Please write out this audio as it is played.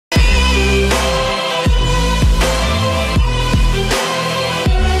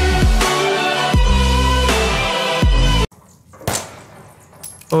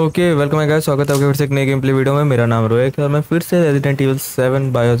Okay welcome है guys, स्वागत है आपके फिर से एक नई गेम प्ले वीडियो में। मेरा नाम रोहित है और मैं फिर से रेजिडेंट इविल 7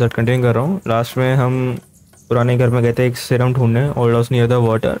 बायोहज़ार्ड कंटिन्यू कर रहा हूँ। लास्ट में हम पुराने घर में गए थे एक सीरम ढूंढने, old house near the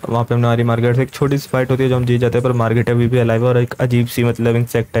water. वहाँ पे हमने हमारी मार्गरेट से एक छोटी सी फाइट होती है जो हम जीत जाते हैं, पर मार्गरेट अभी भी अलाइव है और एक अजीब सी मतलब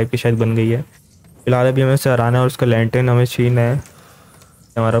इंसेक्ट टाइप की शायद बन गई है। फिलहाल अभी हमें उसे हराना है और उसका लैंटेन हमें छीनना है,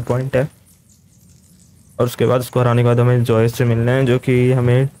 हमारा पॉइंट है। और उसके बाद उसको हराने के बाद हमें जॉयस से मिलना है जो कि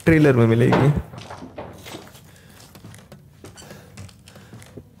हमें ट्रेलर में मिलेगी।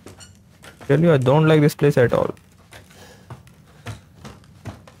 Tell you, I don't like this place at all.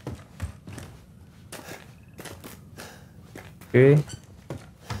 Okay.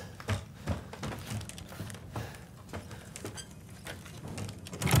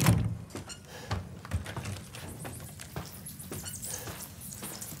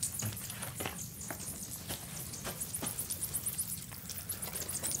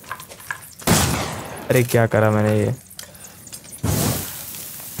 अरे क्या करा मैंने ये?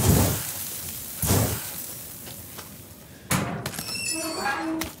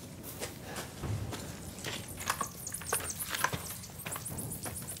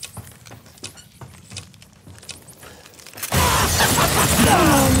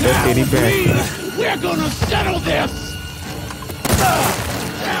 तेरी We're gonna settle this.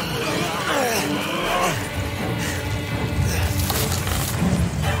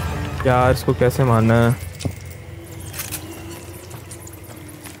 यार इसको कैसे मारना है?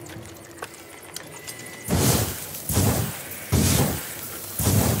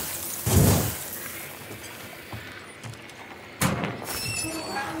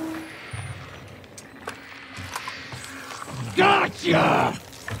 Gotcha.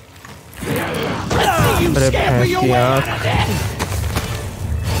 अरे भैंस की आँख।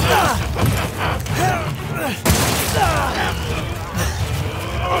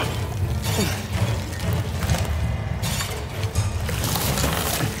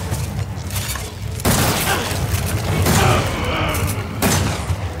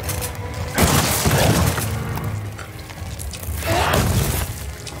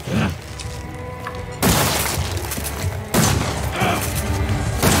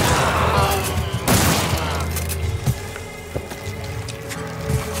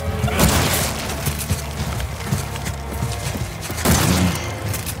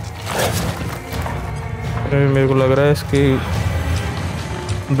 मेरे को लग रहा है इसकी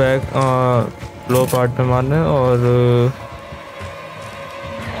बैक लो पार्ट पे मारने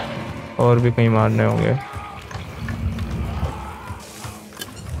और भी कहीं मारने होंगे।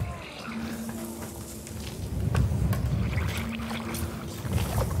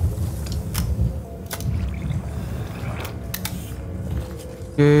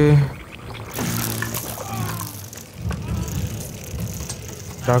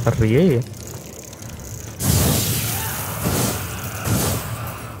 क्या कर रही है ये?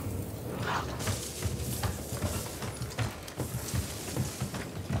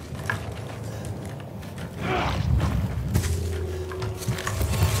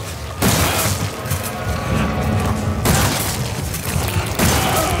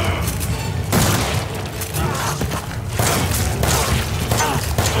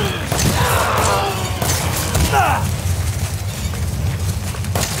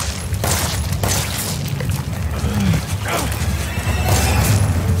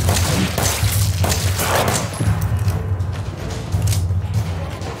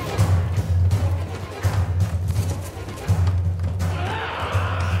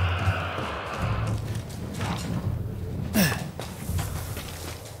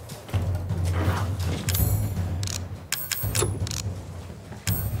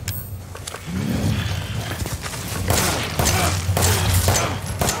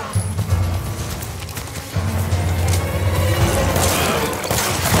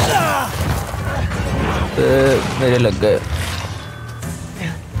 मेरे लग गए।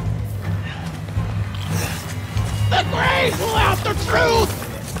 The grave will out the truth.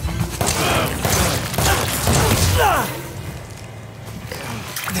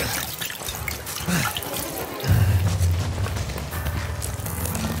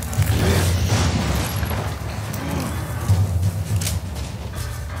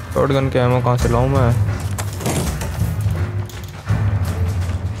 Shotgun के एमो कहाँ से लाऊं मैं?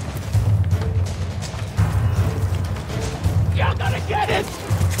 You're gonna get it.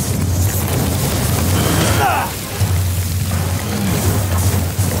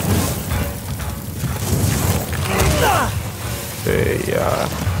 यार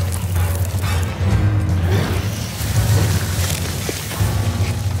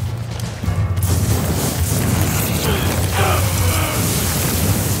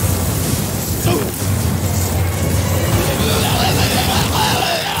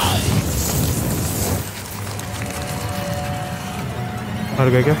मर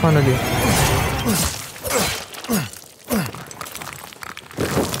गए क्या finally?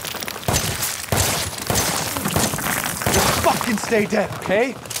 Fucking stay dead, okay?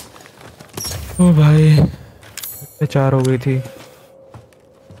 ओ भाई, 4 हो गई थी।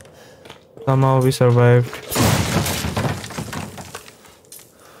 somehow we survived।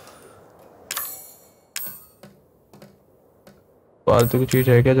 फालतू की चीज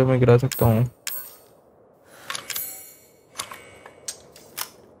है क्या जो मैं गिरा सकता हूँ?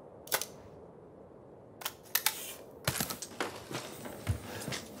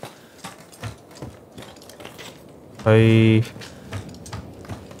 भाई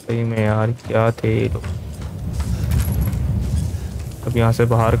सही में यार क्या थे ये लोग। अब यहाँ से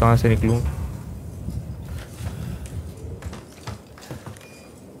बाहर कहाँ से निकलूं?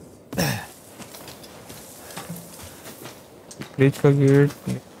 ब्रिज का गेट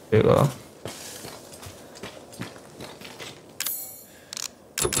निकलेगा।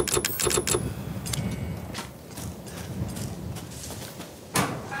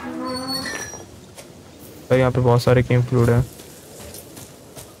 भाई यहाँ पे बहुत सारे केम फ्लूड हैं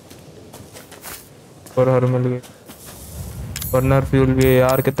और हर मिल गए। बर्नर फ्यूल भी है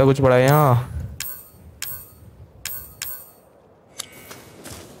यार, कितना कुछ पड़ा है यहाँ।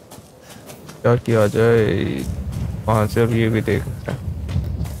 क्या किया जाए? वहां से अब ये भी देख सकते हैं।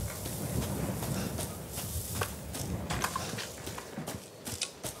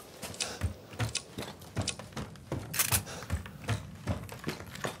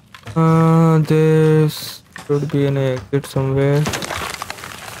 This should be an exit somewhere.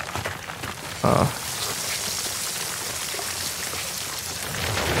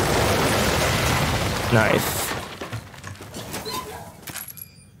 Nice.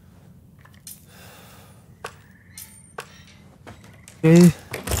 Okay.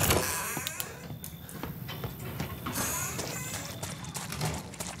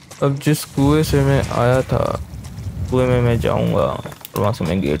 अब जिस कुएं से मैं आया था कुएं में मैं जाऊंगा और वहां से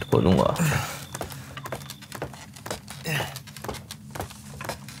मैं गेट खोलूंगा।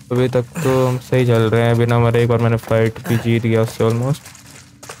 अभी तक तो हम सही चल रहे हैं बिना मरे। एक बार मैंने फाइट भी जीत गया उससे ऑलमोस्ट,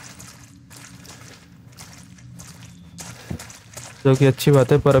 जो कि अच्छी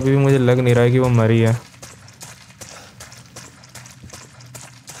बात है। पर अभी भी मुझे लग नहीं रहा है कि वो मरी है।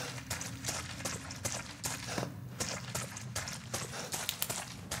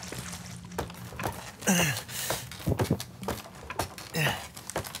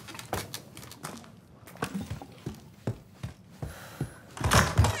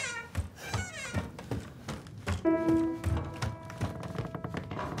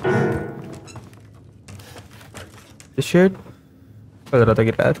 शिट, बज रहा था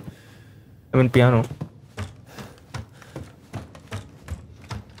guitar, I mean piano.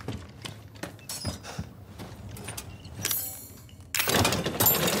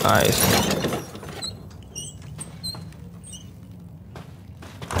 Nice.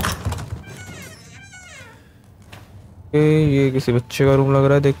 ये किसी बच्चे का रूम लग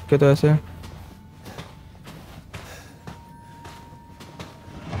रहा है देख के तो ऐसे।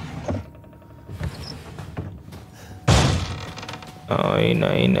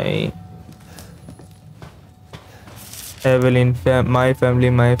 नहीं नहीं, एवेलिन माय फैमिली।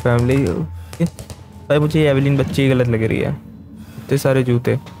 भाई मुझे एवेलिन बच्ची गलत लग रही है। इतने सारे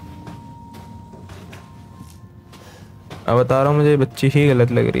जूते, अब बता रहा हूँ मुझे बच्ची ही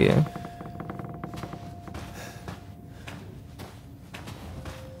गलत लग रही है।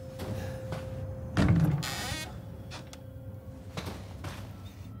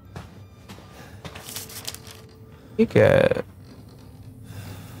 ठीक है,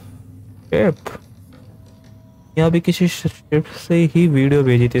 यहाँ भी किसी शिप से ही वीडियो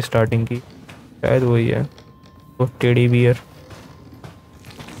भेजी थी स्टार्टिंग की, शायद वही है वो टेडी बियर।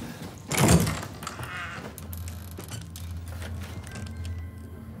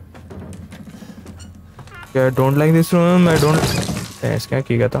 क्या don't like this room, I don't. ऐसा क्या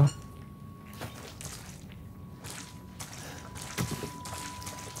किया था?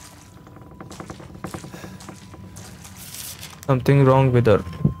 Something wrong with her,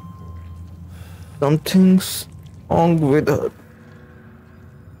 something's wrong with her।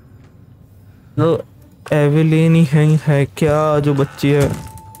 तो एवेलिन ही है क्या जो बच्ची है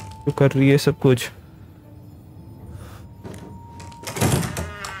जो कर रही है सब कुछ?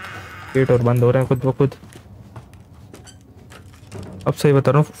 गेट और बंद हो रहे हैं खुद ब खुद। अब सही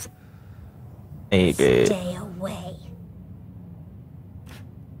बता रहा हूँ, नहीं बे।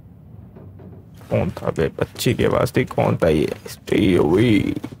 कौन था बे? बच्ची के वास्ते कौन था ये? Stay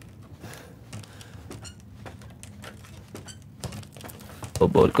away. तो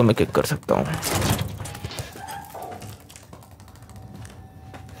बॉल को मैं किक कर सकता हूँ।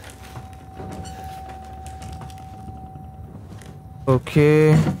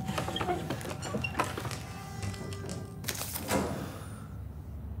 ओके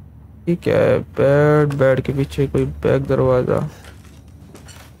ठीक है। बेड, बेड के पीछे कोई बैक दरवाजा।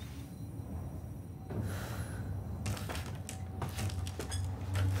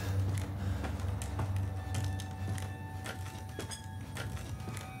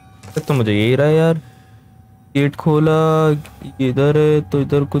 तो मुझे यही रहा यार, गेट खोला, इधर है तो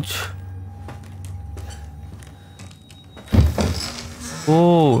इधर कुछ।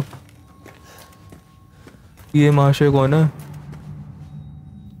 ओ ये महाशय कौन है?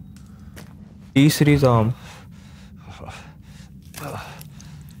 तीसरी जाम।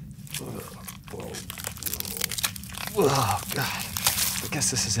 Oh God, I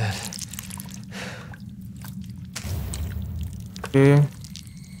guess this is it. Okay.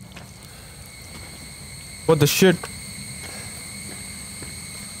 What the shit?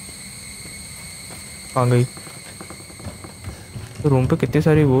 आ गई। तो रूम पे कितनी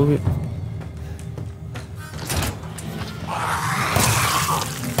सारी वो भी।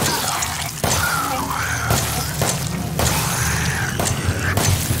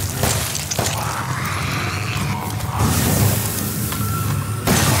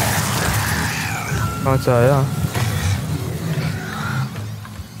 कहाँ से आया?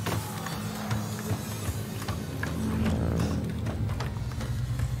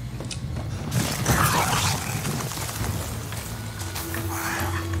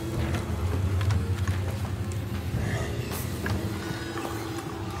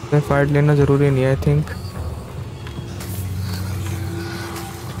 फाइट लेना जरूरी नहीं है I think.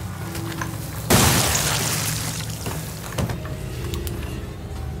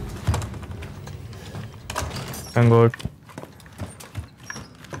 Thank God.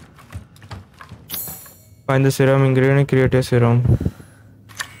 Find the serum ingredient and create a serum.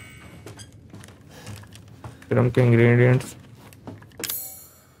 Serum के ingredients.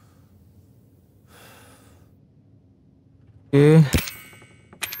 Okay.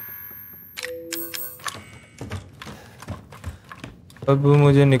 अब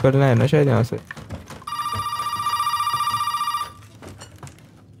मुझे निकलना है ना शायद यहाँ से।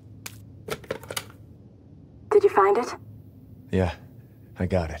 Did you find it? Yeah, I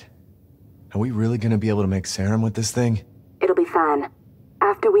got it. Are we really gonna be able to make serum with this thing? It'll be fine.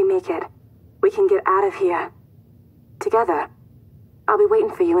 After we make it, we can get out of here. Together. I'll be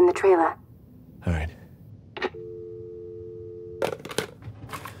waiting for you in the trailer. All right.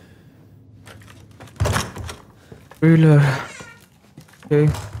 Trailer. Okay.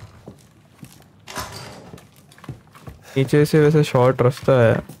 नीचे से वैसे short रास्ता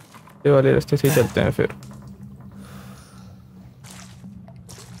है, ये वाले रास्ते से ही चलते हैं फिर।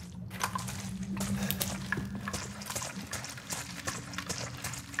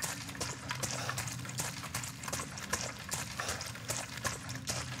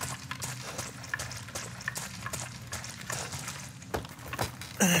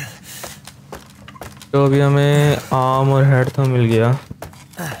 तो अभी हमें आर्म और हेड तो मिल गया,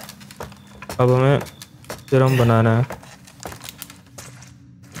 अब हमें सीरम बनाना है।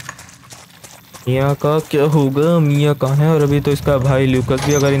 मियाँ का क्या होगा? मियाँ कहाँ है? और अभी तो इसका भाई ल्यूकस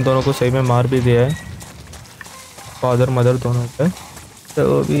भी अगर इन दोनों को सही में मार भी दिया है, फादर मदर दोनों पे,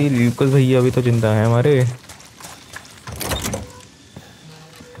 तो अभी ल्यूकस भैया अभी तो जिंदा है हमारे।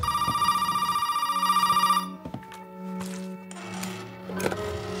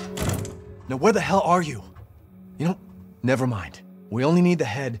 Now where the hell are you? You know, never mind. We only need the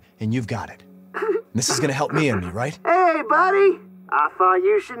head, and you've got it. This is gonna help me and me, right? Hey, buddy! I thought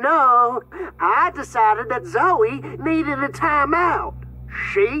you should know. I decided that Zoe needed a timeout.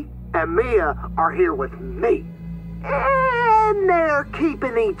 She and Mia are here with me. And they're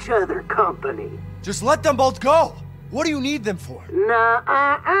keeping each other company. Just let them both go! What do you need them for?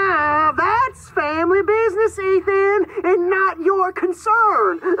 Nuh-uh-uh. That's family business, Ethan, and not your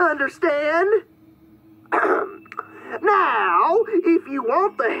concern. Understand? Now, if you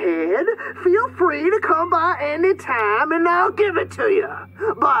want the head, feel free to come by any time and I'll give it to you.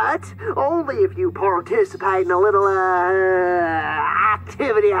 But only if you participate in a little,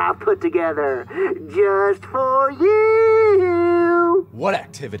 activity I've put together. Just for you. What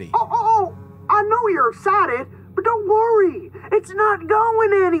activity? Oh, I know you're excited, but don't worry. It's not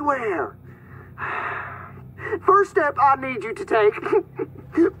going anywhere. First step I need you to take,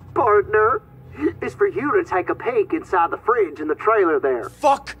 partner, is for you to take a peek inside the fridge in the trailer there.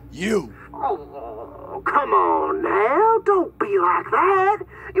 Fuck you! Oh, come on now. Don't be like that.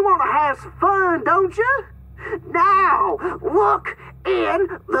 You want to have some fun, don't you? Now, look in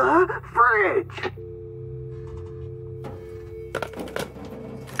the fridge.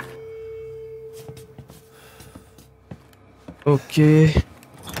 Okay.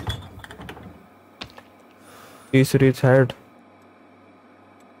 Please reach head.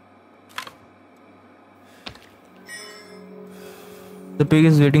 The pig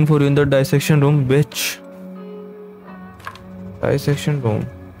is waiting for you in the dissection room, bitch. Dissection room.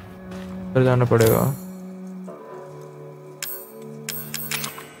 अंदर जाना पड़ेगा.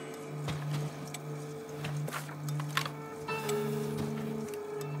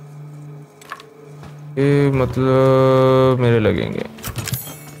 ये मतलब मेरे लगेंगे.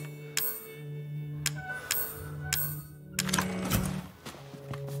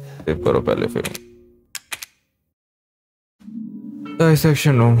 Save करो पहले फिर.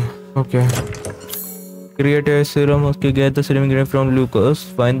 Dissection room. Okay. Create a serum. Okay, get the serum ingredient from Lucas.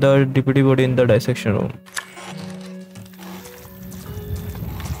 Find the deputy body in the dissection room.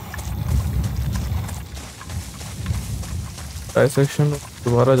 Dissection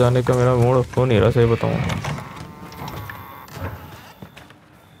दोबारा जाने का मेरा मूड हो नहीं रहा, सही बताऊं.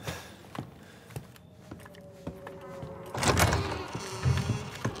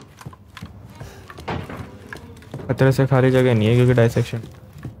 खतरे से खाली जगह नहीं है क्योंकि डाइसेक्शन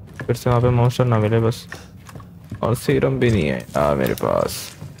फिर से वहाँ पे मॉन्स्टर ना मिले बस. और सीरम भी नहीं है मेरे पास.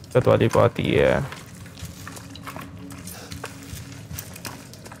 दिक्कत वाली बात ये है.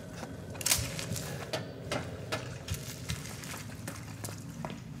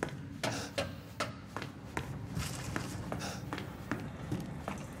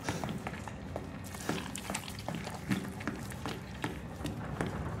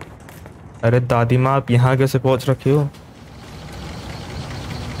 अरे दादी माँ, आप यहाँ कैसे पहुँच रखे हो?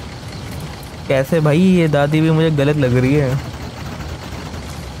 कैसे भाई? ये दादी भी मुझे गलत लग रही है.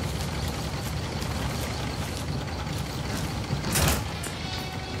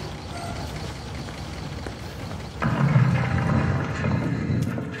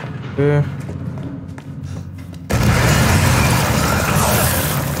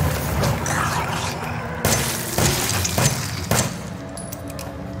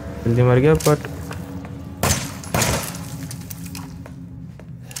 जल्दी मर गया. बट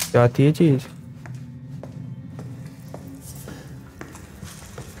क्या थी ये चीज?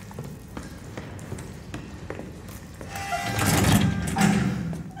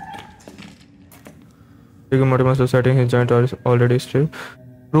 Multiple setting his giant are already strict.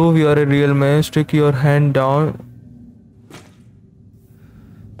 Prove you are a real man. Stick your hand down.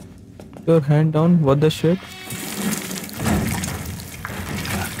 Your hand down. What the shit?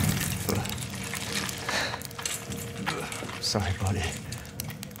 Sorry, buddy.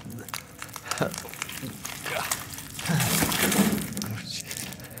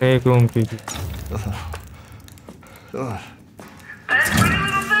 Take room, Piggy. That pretty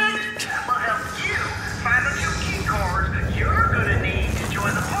little thing will help you find the two key cards you're gonna need to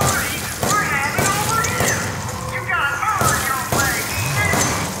join the party we're having over here. You gotta earn your way in.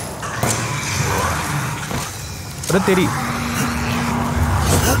 अरे तेरी.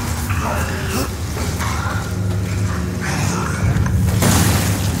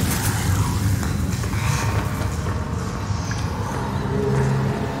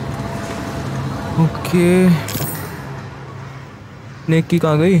 Okay. नेक की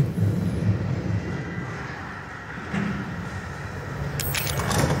कहाँ गई?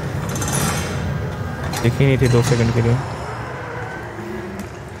 दिखी नहीं थी 2 second के लिए.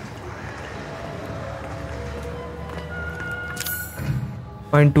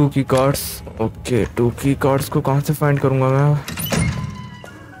 फाइंड 2 की कार्ड्स. ओके, 2 की कार्ड्स को कहाँ से फाइंड करूंगा मैं?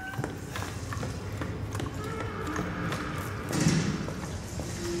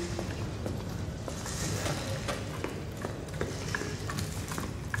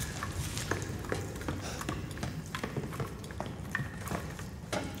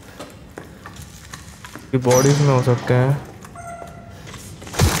 बॉडीज में हो सकते हैं.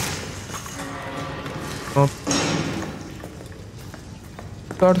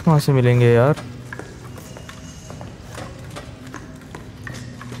 कार्ड कहाँ से मिलेंगे यार?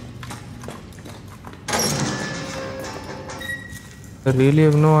 Really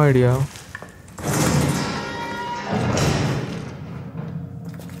have no idea.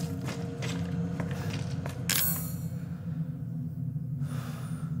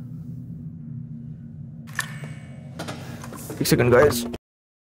 एक सेकंड गाइस.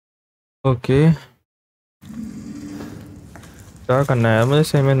 ओके, क्या करना है मुझे?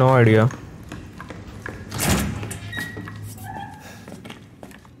 सही में नो आइडिया.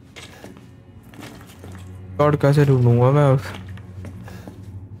 कार्ड कैसे ढूंढूंगा मैं?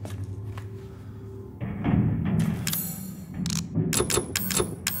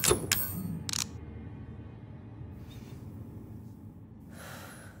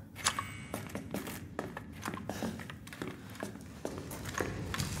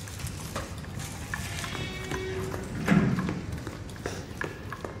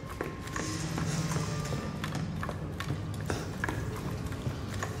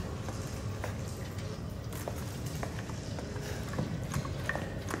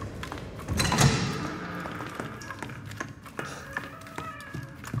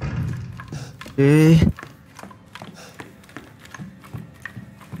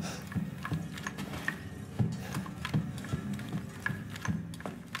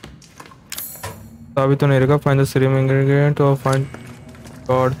 अभी तो नहीं रहेगा। फाइंड द सीरम इंग्रेडिएंट और फाइंड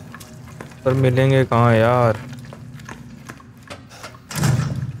गॉड। पर मिलेंगे कहाँ यार?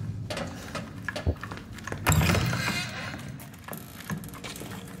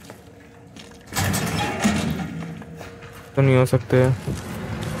 तो नहीं हो सकते।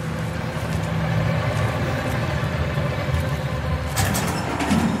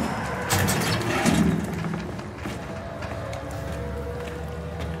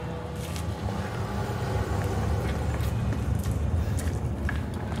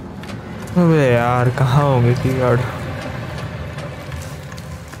 अबे यार कहाँ होंगे की गार्ड?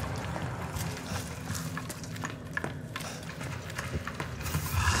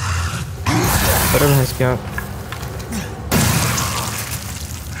 अरे भैंस क्या?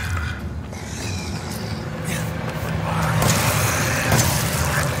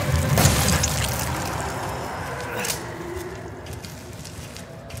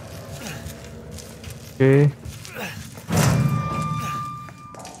 Okay.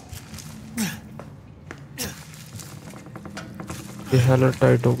 ये हालत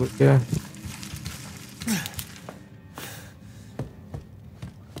टाइट हो गई क्या?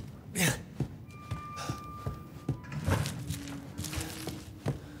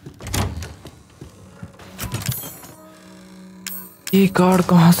 ये कार्ड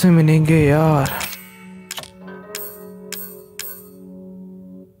कहाँ से मिलेंगे यार?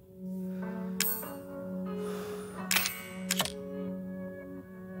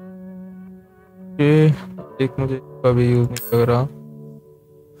 ये एक मुझे कभी यूज नहीं लग रहा।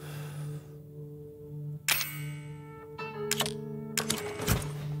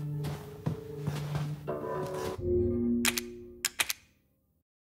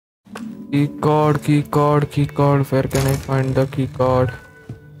 Key card. Where can I find the key card?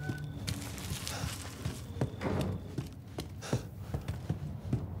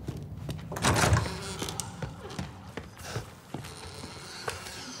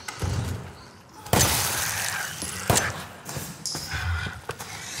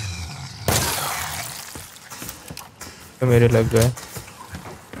 मेरे लग गए।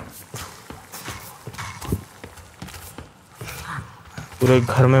 पूरे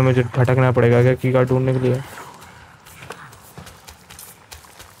घर में मुझे भटकना पड़ेगा क्या की कार्ड ढूंढने के लिए?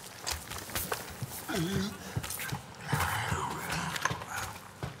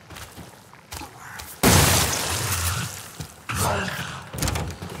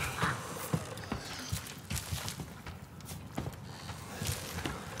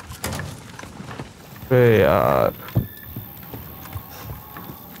 अरे यार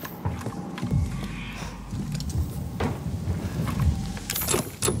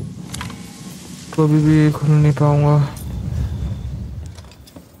कभी भी खुल नहीं पाऊंगा।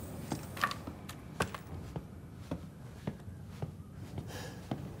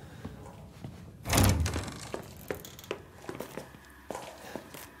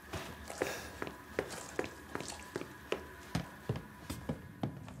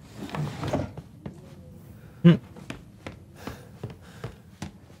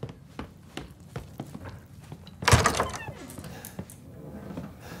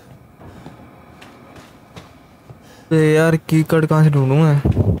 तो यार की कार्ड कहाँ से ढूंढूं मैं?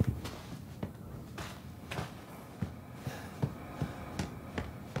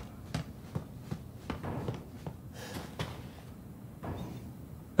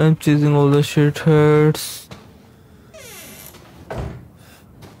 I'm chasing all the shitheads.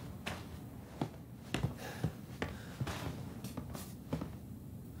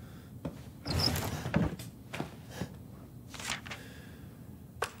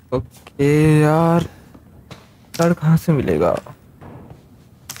 Okay यार कार्ड कहाँ से मिलेगा?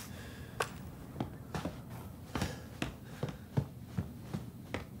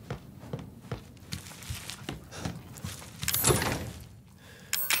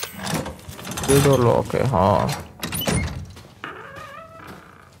 ये तो लॉक है। हाँ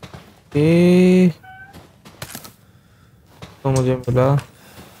ये तो मुझे मिला।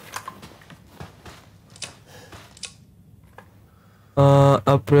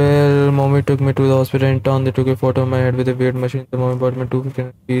 April, mommy took me to the hospital in town. They took a photo of my head with a weird machine. The mommy bought me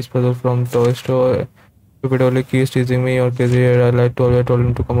 250 keys puzzle from toy store. Stupid only keys teasing me or crazy hair. I told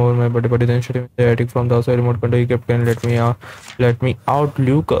him to come over my buddy, but then shut him in the attic from the outside remote control. He kept saying, let me out,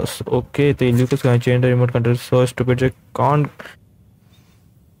 Lucas. Okay, so Lucas can change the remote control. So stupid, I can't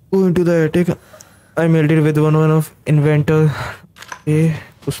go into the attic. I mailed it with one of inventor. Okay,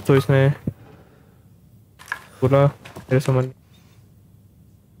 कुछ तो इसने बोला मेरे समझ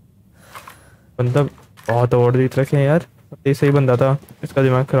बंदा बहुत award जीत रखे हैं यार। ये सही बंदा था, इसका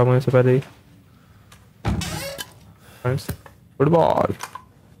दिमाग खराब होने से पहले ही। फुटबॉल।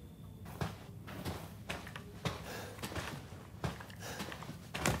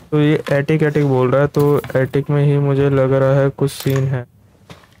 तो ये एटिक एटिक बोल रहा है, तो एटिक में ही मुझे लग रहा है कुछ सीन है।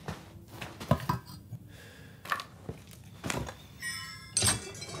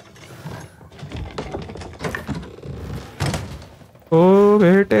 ओ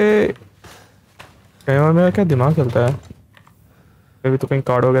बेटे, कहीं और मेरा क्या दिमाग चलता है। अभी तो कहीं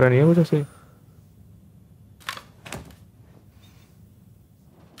कार्ड वगैरह नहीं है कुछ ऐसे।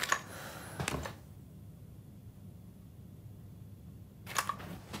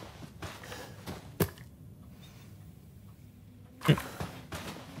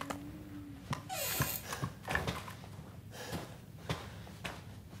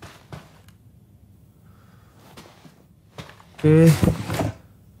 Okay.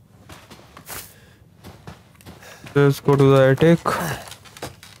 Let's go to the attic.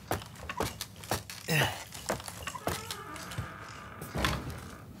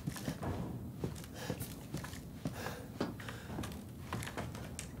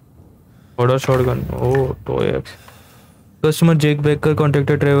 Order shotgun. Oh, toy X. Customer Jake Baker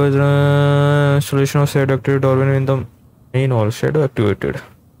contacted Trevor. Solution of shadow activated or when in the main hall. Shadow activated.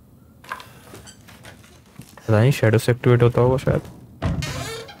 पता नहीं shadow से activate होता होगा शायद।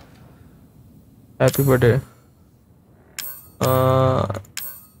 Happy birthday.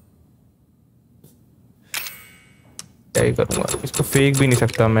 क्या ही करूँगा, इसको फेंक भी नहीं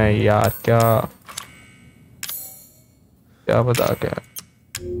सकता मैं यार। क्या क्या बता क्या।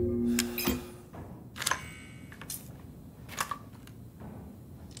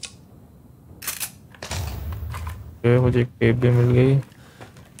 मुझे टेप भी मिल गई।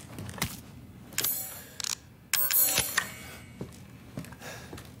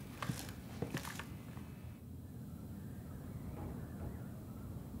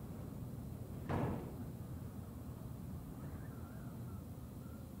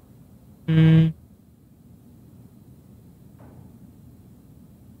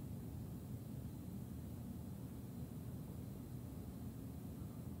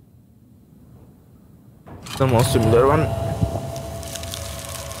 The most similar one.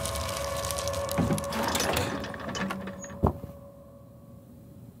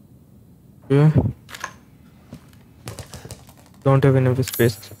 Okay. Don't have enough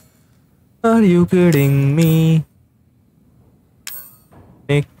space. Are you kidding me?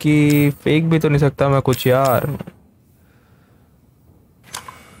 एक की फेक भी तो नहीं सकता मैं कुछ यार।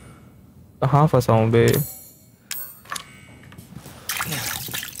 कहाँ फंसा हूँ बे।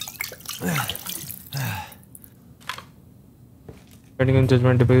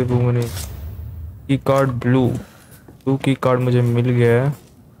 जजमेंट पे की कार्ड ब्लू की कार्ड मुझे मिल गया है।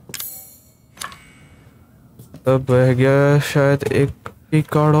 तब रह गया शायद एक की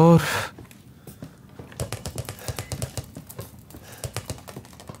कार्ड और।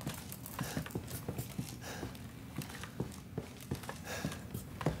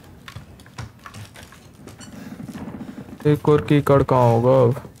 एक और की कार्ड कहाँ होगा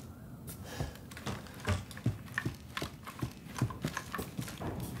अब।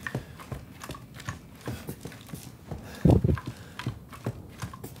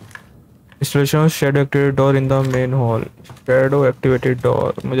 Installation of shadow activated door in the main hall. Shadow activated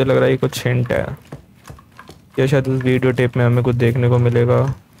door. मुझे लग रहा है ये कुछ हिंट है या शायद उस वीडियो टेप में हमें कुछ देखने को मिलेगा,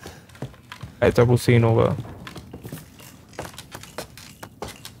 ऐसा कुछ सीन होगा।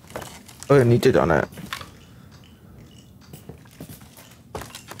 ओए नीचे जाना है।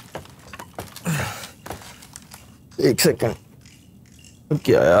 एक सेकंड,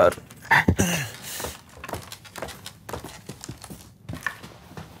 क्या यार।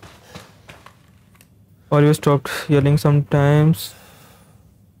 Or you stopped yelling sometimes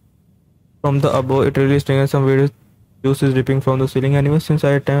from the above. It really stinks. Some weird juice is dripping from the ceiling. Anyway, since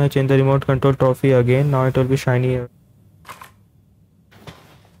I changed the remote control trophy again, now it will be shiny.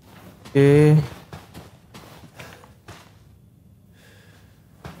 Okay.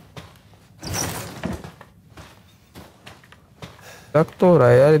 लग तो रहा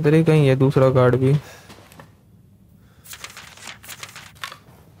है यार इधर ही कहीं है दूसरा card भी।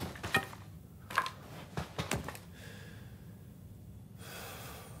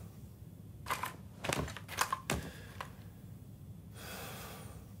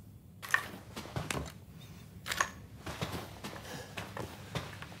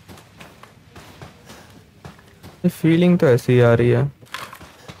 फीलिंग तो ऐसी आ रही है।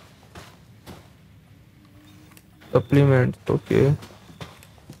 Supplement okay.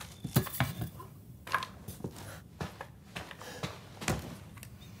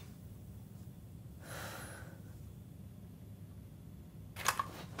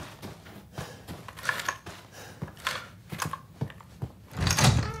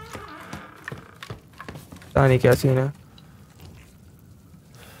 पता नहीं क्या सीन है।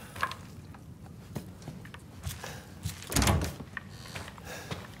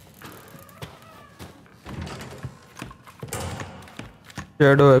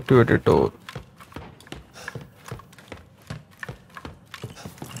 Shadow activated door.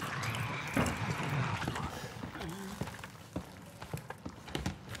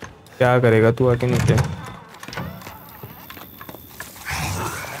 क्या करेगा तू आके नीचे?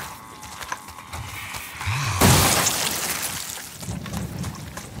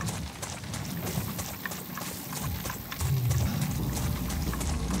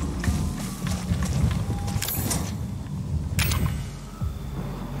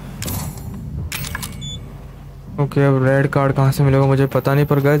 ओके अब रेड कार्ड कहाँ से मिलेगा मुझे पता नहीं,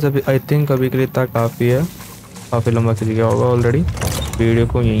 पर गाइस अभी आई थिंक अभी के लिए इतना काफ़ी है। काफ़ी लंबा खिंच गया होगा ऑलरेडी। वीडियो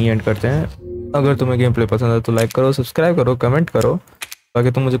को यहीं एंड करते हैं। अगर तुम्हें गेम प्ले पसंद है तो लाइक करो, सब्सक्राइब करो, कमेंट करो।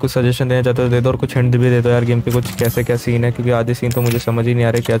 बाकी तुम मुझे कुछ सजेशन देना चाहते हो दे दो, और कुछ हिंट भी दे दो यार गेम पे कुछ कैसे क्या सीन है, क्योंकि आधे सीन तो मुझे समझ ही नहीं आ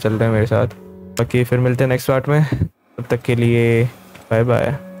रहे क्या चल रहा है मेरे साथ। बाकी फिर मिलते हैं नेक्स्ट पार्ट में, तब तक के लिए बाय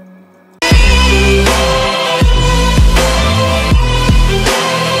बाय।